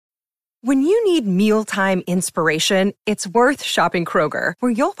When you need mealtime inspiration, it's worth shopping Kroger,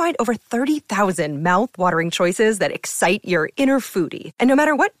 where you'll find over 30,000 mouth-watering choices that excite your inner foodie. And no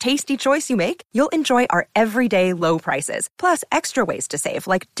matter what tasty choice you make, you'll enjoy our everyday low prices, plus extra ways to save,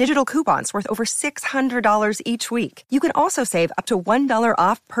 like digital coupons worth over $600 each week. You can also save up to $1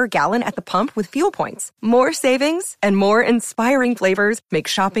 off per gallon at the pump with fuel points. More savings and more inspiring flavors make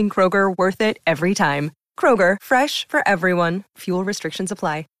shopping Kroger worth it every time. Kroger, fresh for everyone. Fuel restrictions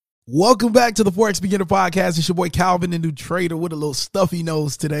apply. Welcome back to the Forex Beginner Podcast. It's your boy Calvin, the new trader, with a little stuffy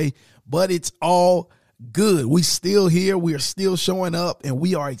nose today, but it's all good. We still here. We are still showing up, and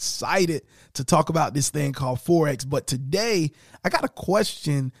we are excited to talk about this thing called Forex. But today, I got a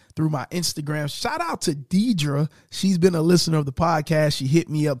question through my Instagram. Shout out to Deidre. She's been a listener of the podcast. She hit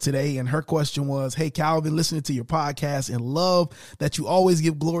me up today, and her question was, hey, Calvin, listening to your podcast and love that you always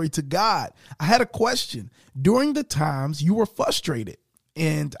give glory to God. I had a question. During the times you were frustrated,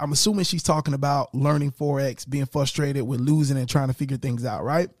 and I'm assuming she's talking about learning Forex, being frustrated with losing and trying to figure things out,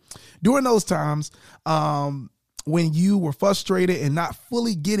 right? During those times, when you were frustrated and not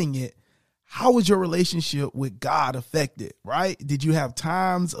fully getting it, how was your relationship with God affected, right? Did you have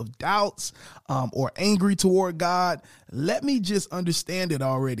times of doubts or angry toward God? Let me just understand it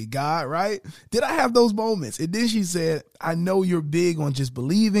already, God, right? Did I have those moments? And then she said, I know you're big on just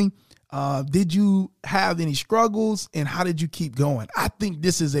believing. Did you have any struggles, and how did you keep going? I think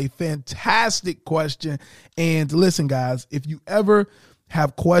this is a fantastic question. And listen, guys, if you ever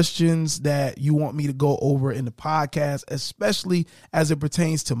have questions that you want me to go over in the podcast, especially as it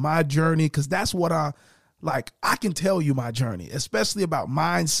pertains to my journey, because that's what I can tell you my journey, especially about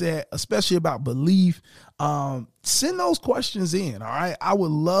mindset, especially about belief. Send those questions in. All right. I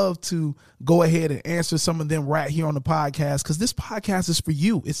would love to go ahead and answer some of them right here on the podcast, because this podcast is for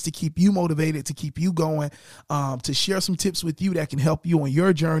you. It's to keep you motivated, to keep you going, to share some tips with you that can help you on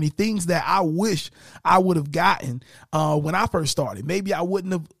your journey. Things that I wish I would have gotten when I first started. Maybe I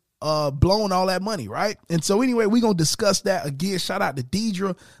wouldn't have blown all that money, right? And so anyway, we're going to discuss that again. Shout out to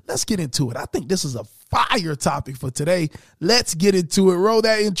Deidre. Let's get into it. I think this is a fire topic for today. Let's get into it. Roll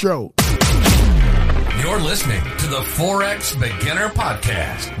that intro. You're listening to the Forex Beginner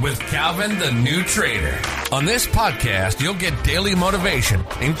Podcast with Calvin, the new trader. On this podcast, you'll get daily motivation,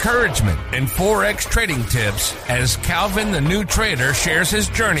 encouragement, and Forex trading tips as Calvin, the new trader, shares his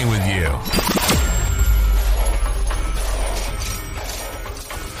journey with you.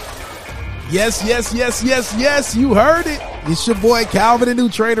 Yes. You heard it. It's your boy Calvin, the new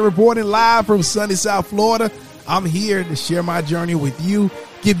trader, reporting live from sunny South Florida. I'm here to share my journey with you,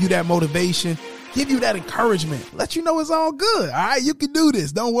 give you that motivation, give you that encouragement, let you know it's all good. All right, you can do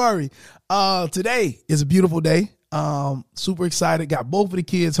this. Don't worry. Today is a beautiful day. Super excited. Got both of the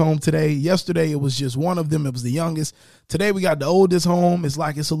kids home today. Yesterday, it was just one of them. It was the youngest. Today, we got the oldest home. It's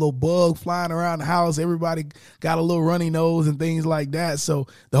like it's a little bug flying around the house. Everybody got a little runny nose and things like that. So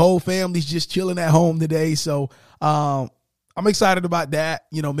the whole family's just chilling at home today. So, I'm excited about that.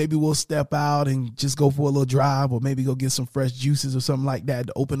 You know, maybe we'll step out and just go for a little drive, or maybe go get some fresh juices or something like that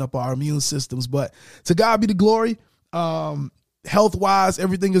to open up our immune systems. But to God be the glory. Health-wise,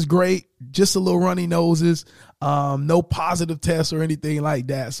 everything is great. Just a little runny noses. No positive tests or anything like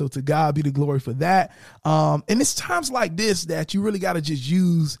that. So to God be the glory for that. And it's times like this that you really got to just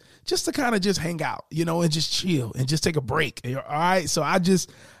use just to kind of just hang out, you know, and just chill and just take a break. All right. So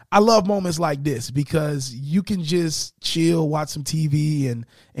I love moments like this, because you can just chill, watch some TV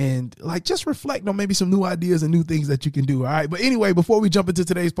and like just reflect on maybe some new ideas and new things that you can do. All right. But anyway, before we jump into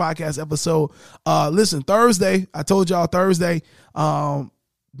today's podcast episode, listen, Thursday, I told y'all Thursday,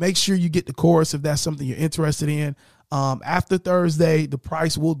 make sure you get the course if that's something you're interested in. After Thursday, the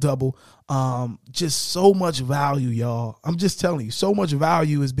price will double. Just so much value, y'all. I'm just telling you, so much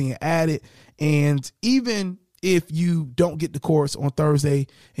value is being added. And even if you don't get the course on Thursday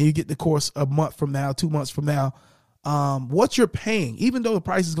and you get the course a month from now, 2 months from now, what you're paying, even though the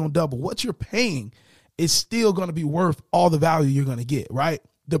price is going to double, what you're paying is still going to be worth all the value you're going to get, right?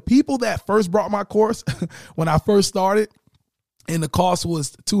 The people that first brought my course when I first started, and the cost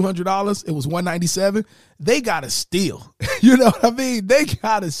was $200, it was $197. They got to steal. You know what I mean? They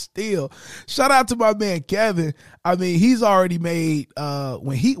got to steal. Shout out to my man Kevin. I mean, he's already made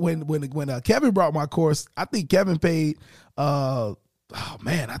when Kevin brought my course, I think Kevin paid I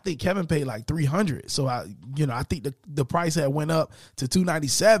think Kevin paid like $300. So I think the price had went up to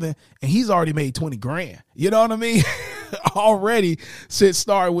 $297, and he's already made 20 grand. You know what I mean? Already since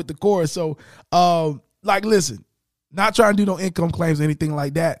starting with the course. So listen. Not trying to do no income claims or anything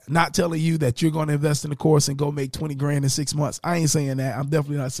like that. Not telling you that you're going to invest in the course and go make 20 grand in 6 months. I ain't saying that. I'm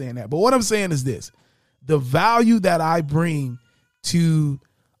definitely not saying that. But what I'm saying is this: the value that I bring to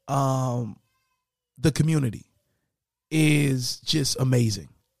the community is just amazing.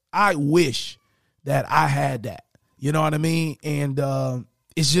 I wish that I had that. You know what I mean? And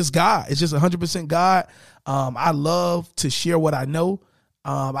it's just God. It's just 100% God. I love to share what I know.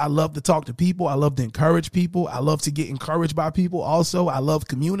 I love to talk to people. I love to encourage people. I love to get encouraged by people. Also, I love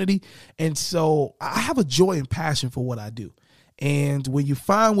community. And so I have a joy and passion for what I do. And when you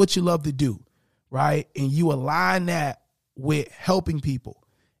find what you love to do, right, and you align that with helping people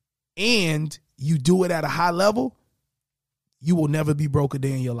and you do it at a high level, you will never be broke a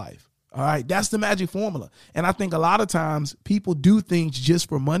day in your life. All right. That's the magic formula. And I think a lot of times people do things just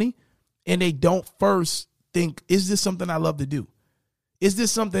for money and they don't first think, is this something I love to do? Is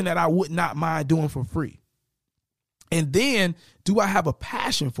this something that I would not mind doing for free? And then do I have a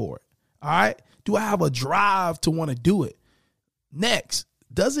passion for it? All right. Do I have a drive to want to do it? Next,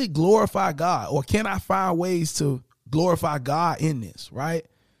 does it glorify God, or can I find ways to glorify God in this? Right.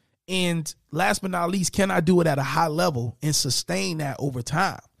 And last but not least, can I do it at a high level and sustain that over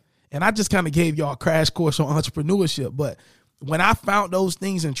time? And I just kind of gave y'all a crash course on entrepreneurship. But when I found those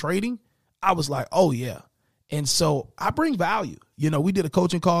things in trading, I was like, oh, yeah. And so I bring value. You know, we did a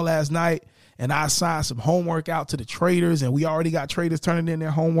coaching call last night and I assigned some homework out to the traders, and we already got traders turning in their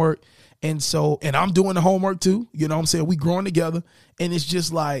homework. And so, and I'm doing the homework too. You know what I'm saying? We growing together, and it's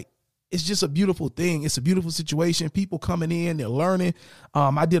just like, it's just a beautiful thing. It's a beautiful situation. People coming in, they're learning.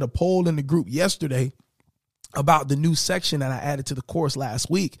 I did a poll in the group yesterday about the new section that I added to the course last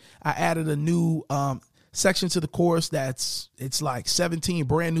week. I added a new section to the course it's like 17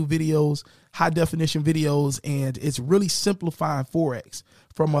 brand new videos, high definition videos, and it's really simplifying Forex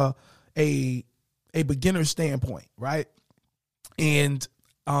from a beginner standpoint, right? And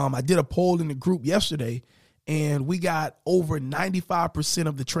I did a poll in the group yesterday, and we got over 95%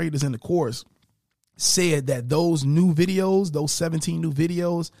 of the traders in the course said that those new videos, those 17 new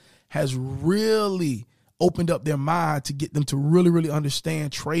videos, has really opened up their mind to get them to really, really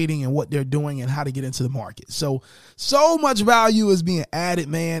understand trading and what they're doing and how to get into the market. So much value is being added,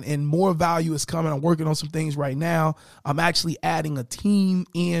 man, and more value is coming. I'm working on some things right now. I'm actually adding a team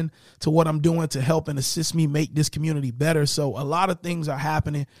in to what I'm doing to help and assist me make this community better. So a lot of things are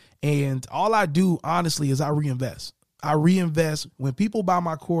happening, and all I do, honestly, is I reinvest. I reinvest. When people buy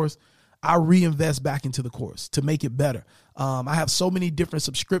my course, I reinvest back into the course to make it better. I have so many different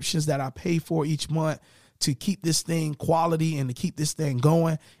subscriptions that I pay for each month to keep this thing quality and to keep this thing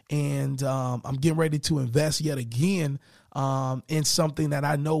going. And I'm getting ready to invest yet again in something that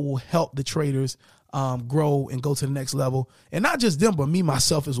I know will help the traders grow and go to the next level. And not just them, but me,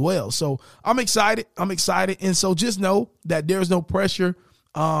 myself as well. So I'm excited. And so just know that there's no pressure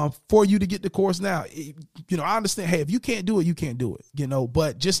for you to get the course now. You know, I understand, hey, if you can't do it, you can't do it, you know,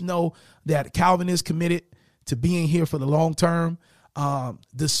 but just know that Calvin is committed to being here for the long term.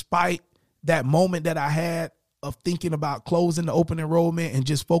 Despite that moment that I had of thinking about closing the open enrollment and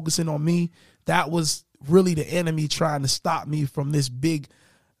just focusing on me, that was really the enemy trying to stop me from this big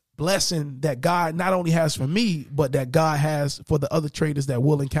blessing that God not only has for me, but that God has for the other traders that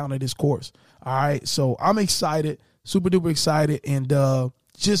will encounter this course. All right. So I'm excited, super duper excited. And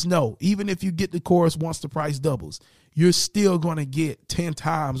just know, even if you get the course once the price doubles, you're still going to get 10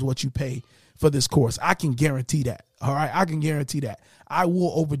 times what you pay for this course. I can guarantee that. All right. I can guarantee that. I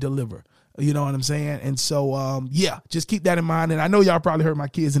will over deliver. You know what I'm saying? And so, yeah, just keep that in mind. And I know y'all probably heard my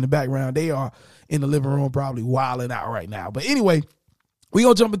kids in the background. They are in the living room probably wilding out right now. But anyway, we're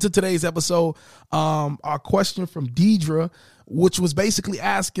going to jump into today's episode. Our question from Deidre, which was basically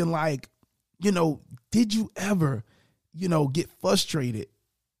asking, like, you know, did you ever, you know, get frustrated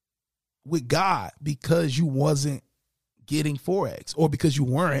with God because you wasn't getting Forex, or because you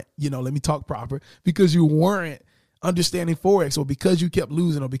weren't, you know, let me talk proper, because you weren't understanding Forex, or because you kept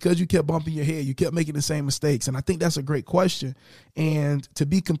losing, or because you kept bumping your head, you kept making the same mistakes? And I think that's a great question. And to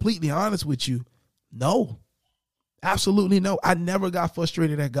be completely honest with you, no, absolutely no. I never got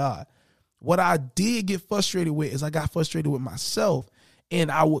frustrated at God. What I did get frustrated with is I got frustrated with myself, and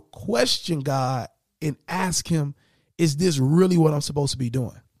I would question God and ask him, is this really what I'm supposed to be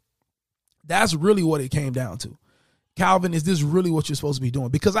doing? That's really what it came down to. Calvin, is this really what you're supposed to be doing?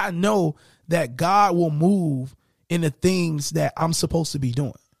 Because I know that God will move in the things that I'm supposed to be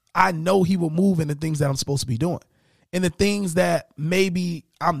doing. I know he will move in the things that I'm supposed to be doing. And the things that maybe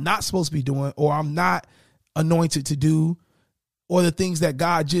I'm not supposed to be doing, or I'm not anointed to do, or the things that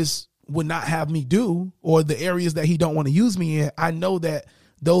God just would not have me do, or the areas that he don't want to use me in, I know that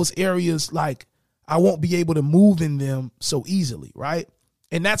those areas, like, I won't be able to move in them so easily, right?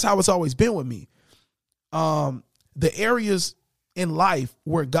 And that's how it's always been with me. The areas in life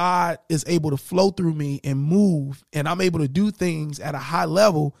where God is able to flow through me and move, and I'm able to do things at a high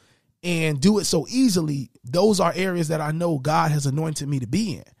level and do it so easily, those are areas that I know God has anointed me to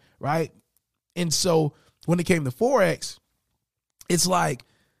be in, right? And so when it came to Forex, it's like,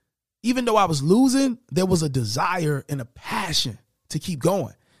 even though I was losing, there was a desire and a passion to keep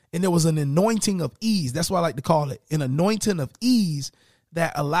going. And there was an anointing of ease. That's what I like to call it, an anointing of ease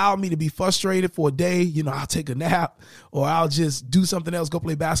that allowed me to be frustrated for a day. You know, I'll take a nap or I'll just do something else, go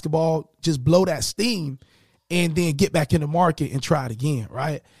play basketball, just blow that steam and then get back in the market and try it again,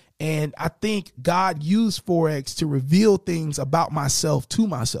 right? And I think God used Forex to reveal things about myself to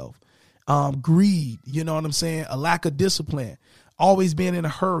myself. Greed, you know what I'm saying? A lack of discipline, always being in a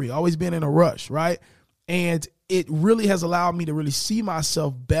hurry, always being in a rush, right? And it really has allowed me to really see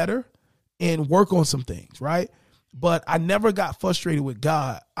myself better and work on some things, right? But I never got frustrated with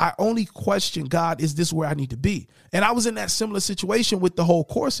God. I only questioned, God, is this where I need to be? And I was in that similar situation with the whole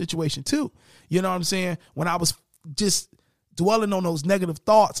course situation too. You know what I'm saying? When I was just dwelling on those negative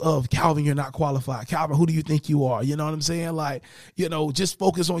thoughts of, Calvin, you're not qualified. Calvin, who do you think you are? You know what I'm saying? Like, you know, just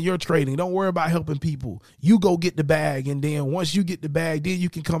focus on your trading. Don't worry about helping people. You go get the bag. And then once you get the bag, then you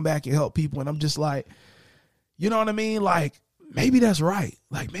can come back and help people. And I'm just like, you know what I mean? Like, maybe that's right.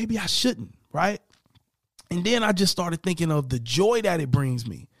 Like, maybe I shouldn't, right? And then I just started thinking of the joy that it brings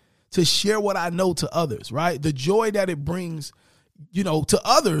me to share what I know to others, right? The joy that it brings, you know, to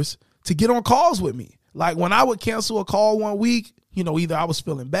others to get on calls with me. Like when I would cancel a call one week, you know, either I was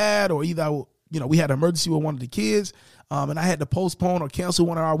feeling bad or either, you know, we had an emergency with one of the kids and I had to postpone or cancel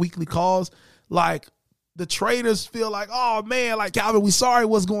one of our weekly calls. Like the traders feel like, oh man, like Calvin, we sorry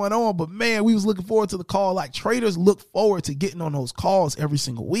what's going on, but man, we was looking forward to the call. Like traders look forward to getting on those calls every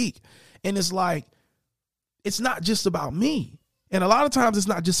single week. And it's like, it's not just about me. And a lot of times it's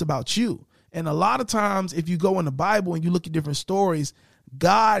not just about you. And a lot of times if you go in the Bible and you look at different stories,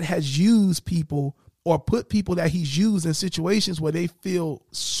 God has used people or put people that he's used in situations where they feel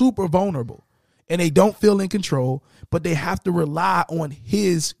super vulnerable and they don't feel in control, but they have to rely on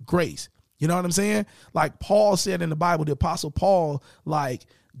his grace. You know what I'm saying? Like Paul said in the Bible, the Apostle Paul, like,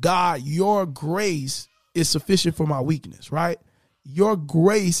 God, your grace is sufficient for my weakness, right? Your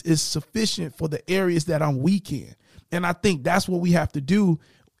grace is sufficient for the areas that I'm weak in. And I think that's what we have to do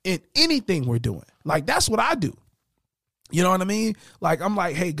in anything we're doing. Like, that's what I do. You know what I mean? Like, I'm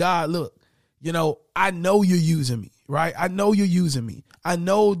like, hey, God, look, you know, I know you're using me, right? I know you're using me. I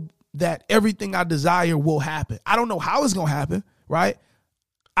know that everything I desire will happen. I don't know how it's going to happen, right?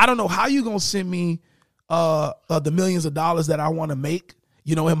 I don't know how you're going to send me the millions of dollars that I want to make,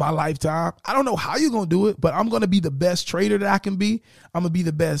 you know, in my lifetime. I don't know how you're going to do it, but I'm going to be the best trader that I can be. I'm going to be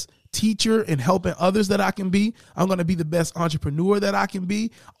the best teacher and helping others that I can be. I'm going to be the best entrepreneur that I can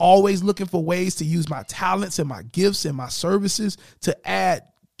be, always looking for ways to use my talents and my gifts and my services to add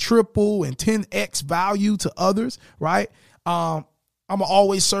triple and 10x value to others, right? I'm going to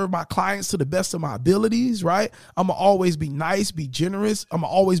always serve my clients to the best of my abilities, right? I'm going to always be nice, be generous. I'm going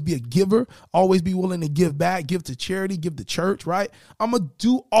to always be a giver, always be willing to give back, give to charity, give to church, right? I'm going to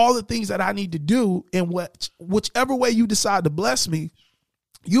do all the things that I need to do in whichever way you decide to bless me.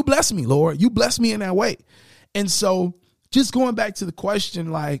 You bless me, Lord. You bless me in that way. And so just going back to the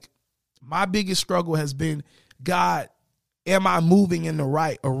question, like my biggest struggle has been, God, am I moving in the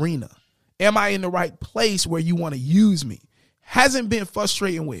right arena? Am I in the right place where you want to use me? Hasn't been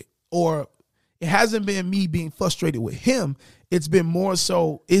frustrating with, or it hasn't been me being frustrated with him. It's been more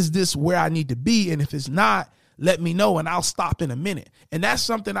so, is this where I need to be? And if it's not, let me know and I'll stop in a minute. And that's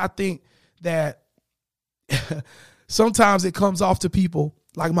something I think that sometimes it comes off to people.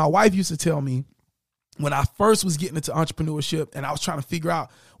 Like my wife used to tell me when I first was getting into entrepreneurship and I was trying to figure out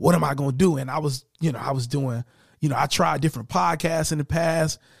what am I going to do? And I was doing, I tried different podcasts in the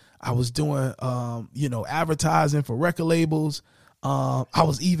past. I was doing, advertising for record labels. I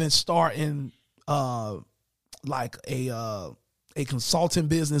was even starting like a consulting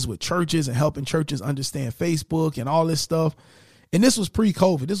business with churches and helping churches understand Facebook and all this stuff. And this was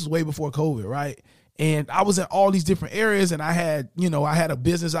pre-COVID. This was way before COVID, right? And I was in all these different areas, and I had a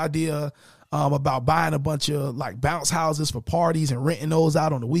business idea about buying a bunch of like bounce houses for parties and renting those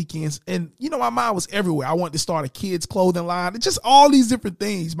out on the weekends. And, my mind was everywhere. I wanted to start a kids clothing line, just all these different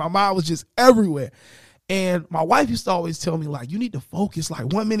things. My mind was just everywhere. And my wife used to always tell me, like, you need to focus.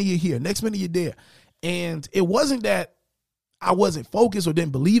 Like 1 minute you're here, next minute you're there. And it wasn't that I wasn't focused or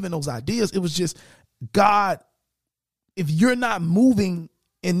didn't believe in those ideas. It was just, God, if you're not moving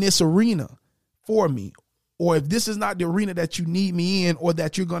in this arena for me, or if this is not the arena that you need me in or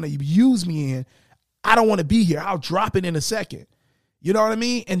that you're going to use me in, I don't want to be here. I'll drop it in a second. You know what I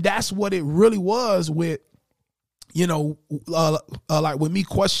mean? And that's what it really was with, like with me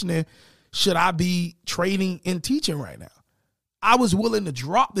questioning, should I be trading and teaching right now? I was willing to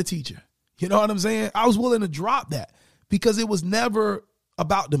drop the teacher. You know what I'm saying? I was willing to drop that because it was never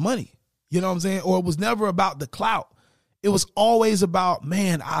about the money. You know what I'm saying? Or it was never about the clout. It was always about,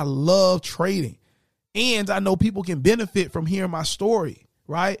 man, I love trading. And I know people can benefit from hearing my story,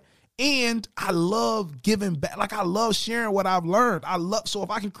 right? And I love giving back. Like, I love sharing what I've learned. So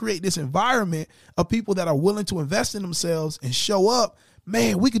if I can create this environment of people that are willing to invest in themselves and show up,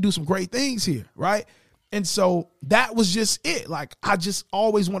 man, we could do some great things here, right? And so that was just it. Like, I just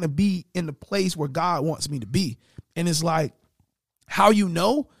always want to be in the place where God wants me to be. And it's like, how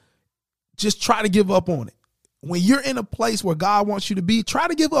just try to give up on it. When you're in a place where God wants you to be, try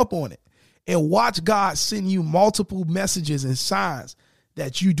to give up on it and watch God send you multiple messages and signs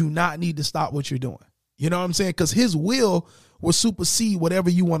that you do not need to stop what you're doing. You know what I'm saying? Because his will supersede whatever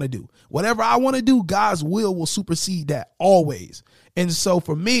you want to do. Whatever I want to do, God's will supersede that always. And so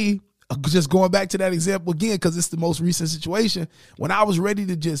for me, just going back to that example again, because it's the most recent situation, when I was ready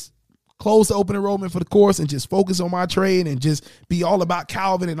to just close the open enrollment for the course and just focus on my trade and just be all about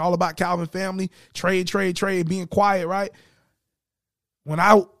Calvin and all about Calvin family, trade, being quiet, right? When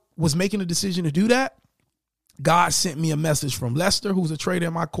I was making a decision to do that, God sent me a message from Lester, who's a trader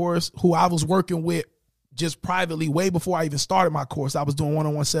in my course, who I was working with just privately way before I even started my course. I was doing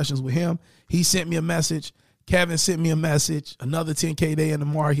one-on-one sessions with him. He sent me a message. Kevin sent me a message, another 10K day in the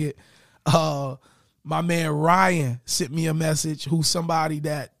market. My man Ryan sent me a message, who's somebody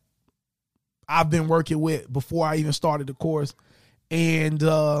that I've been working with before I even started the course. And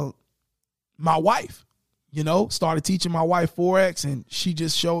my wife, started teaching my wife Forex, and she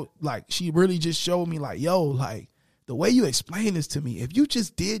really just showed me like, yo, like the way you explain this to me, if you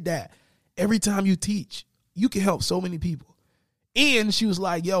just did that every time you teach, you can help so many people. And she was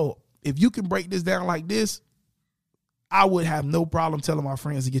like, yo, if you can break this down like this, I would have no problem telling my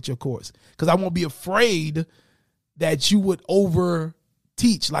friends to get your course, because I won't be afraid that you would over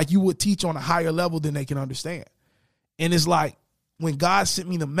teach, like you would teach on a higher level than they can understand. And it's like, when God sent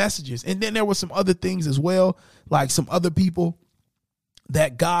me the messages, and then there were some other things as well, like some other people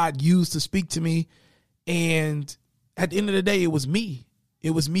that God used to speak to me. And at the end of the day, it was me.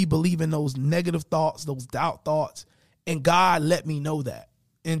 It was me believing those negative thoughts, those doubt thoughts, and God let me know that.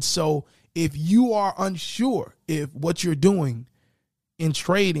 And so if you are unsure if what you're doing in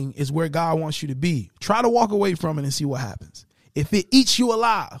trading is where God wants you to be, try to walk away from it and see what happens. If it eats you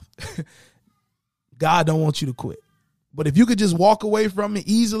alive, God don't want you to quit. But if you could just walk away from it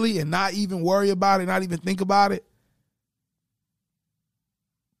easily and not even worry about it, not even think about it,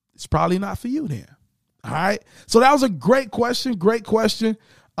 it's probably not for you then. All right. So that was a great question.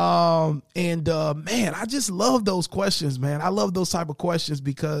 Man, I just love those questions, man. I love those type of questions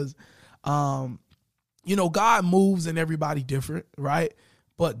because, God moves in everybody different, right?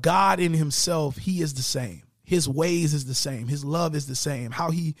 But God in himself, he is the same. His ways is the same. His love is the same.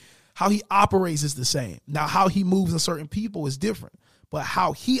 How he operates is the same. Now, how he moves in certain people is different, but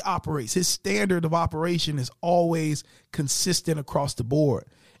how he operates, his standard of operation is always consistent across the board.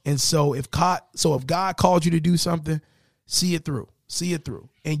 And so if God called you to do something, see it through.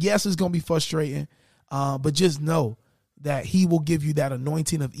 And yes, it's going to be frustrating, but just know that he will give you that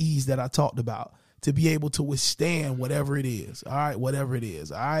anointing of ease that I talked about to be able to withstand whatever it is. All right. Whatever it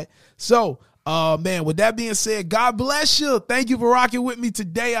is. All right. So, man, with that being said, God bless you. Thank you for rocking with me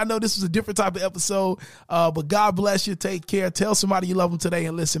today. I know this was a different type of episode, but God bless you. Take care. Tell somebody you love them today.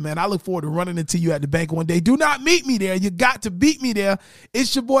 And listen, man, I look forward to running into you at the bank one day. Do not meet me there. You got to beat me there.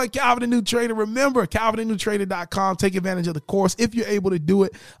 It's your boy, Calvin the New Trader. Remember, calvinthenewtrader.com. Take advantage of the course if you're able to do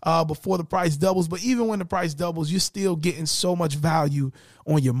it before the price doubles. But even when the price doubles, you're still getting so much value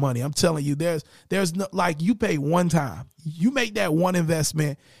on your money. I'm telling you, there's no, like, you pay one time. You make that one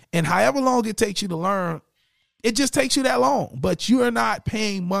investment, and however long it takes you to learn, it just takes you that long. But you are not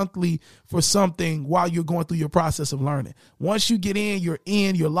paying monthly for something while you're going through your process of learning. Once you get in,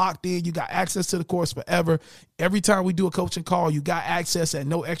 you're locked in. You got access to the course forever. Every time we do a coaching call, you got access at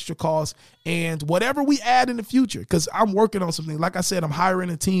no extra cost. And whatever we add in the future, because I'm working on something. Like I said, I'm hiring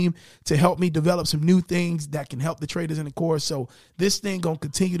a team to help me develop some new things that can help the traders in the course. So this thing going to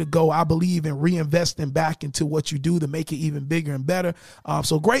continue to go. I believe in reinvesting back into what you do to make it even bigger and better.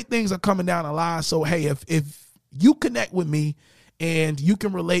 So great things are coming down the line. So, hey, if you connect with me and you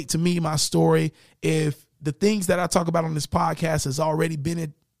can relate to me, my story, if the things that I talk about on this podcast has already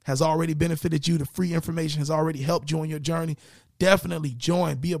benefited you, the free information has already helped you on your journey, definitely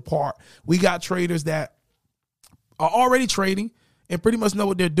join, be a part. We got traders that are already trading and pretty much know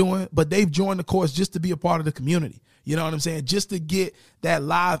what they're doing, but they've joined the course just to be a part of the community. You know what I'm saying? Just to get that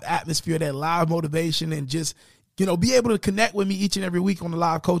live atmosphere, that live motivation, and just be able to connect with me each and every week on the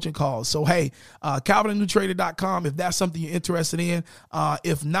live coaching calls. So, hey, CalvinTheNewTrader.com if that's something you're interested in.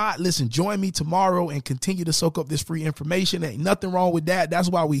 If not, listen, join me tomorrow and continue to soak up this free information. Ain't nothing wrong with that. That's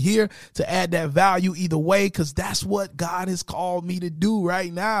why we're here, to add that value either way, because that's what God has called me to do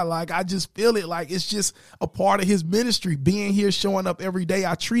right now. Like, I just feel it like it's just a part of his ministry, being here, showing up every day.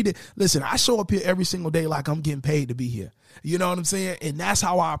 I show up here every single day like I'm getting paid to be here. You know what I'm saying? And that's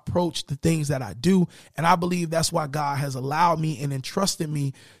how I approach the things that I do. And I believe that's why God has allowed me and entrusted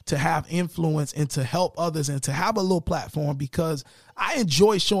me to have influence and to help others and to have a little platform, because I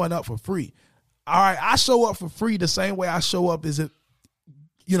enjoy showing up for free. All right. I show up for free the same way I show up as if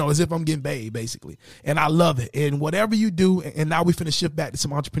I'm getting paid, basically. And I love it. And whatever you do, and now we finna shift back to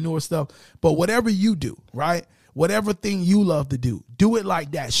some entrepreneur stuff, but whatever you do, right? Whatever thing you love to do it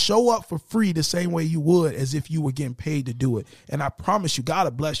like that. Show up for free the same way you would as if you were getting paid to do it. And I promise you, God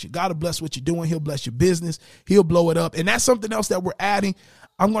will bless you. God will bless what you're doing. He'll bless your business. He'll blow it up. And that's something else that we're adding.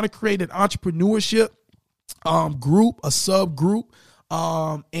 I'm going to create an entrepreneurship group, a subgroup.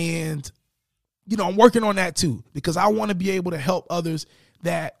 And I'm working on that too, because I want to be able to help others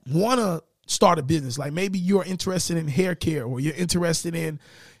that want to start a business. Like maybe you're interested in hair care, or you're interested in,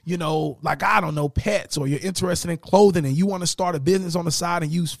 pets, or you're interested in clothing and you want to start a business on the side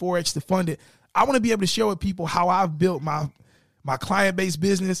and use Forex to fund it. I want to be able to share with people how I've built my client-based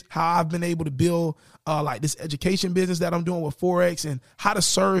business, how I've been able to build this education business that I'm doing with Forex, and how to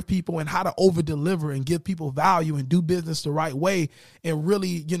serve people and how to over-deliver and give people value and do business the right way, and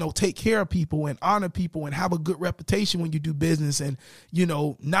really, take care of people and honor people and have a good reputation when you do business, and,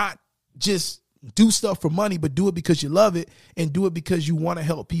 not just do stuff for money, but do it because you love it and do it because you want to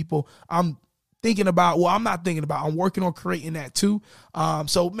help people. I'm working on creating that too.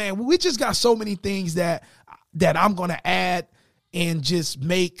 So man, we just got so many things that I'm going to add and just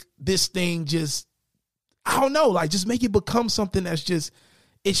make this thing just make it become something that's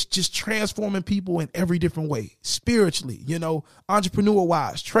it's just transforming people in every different way, spiritually, entrepreneur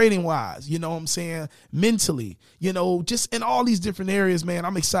wise, trading wise, mentally, just in all these different areas, man.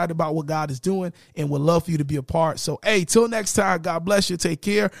 I'm excited about what God is doing and would love for you to be a part. So, hey, till next time, God bless you. Take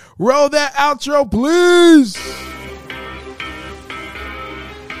care. Roll that outro, please.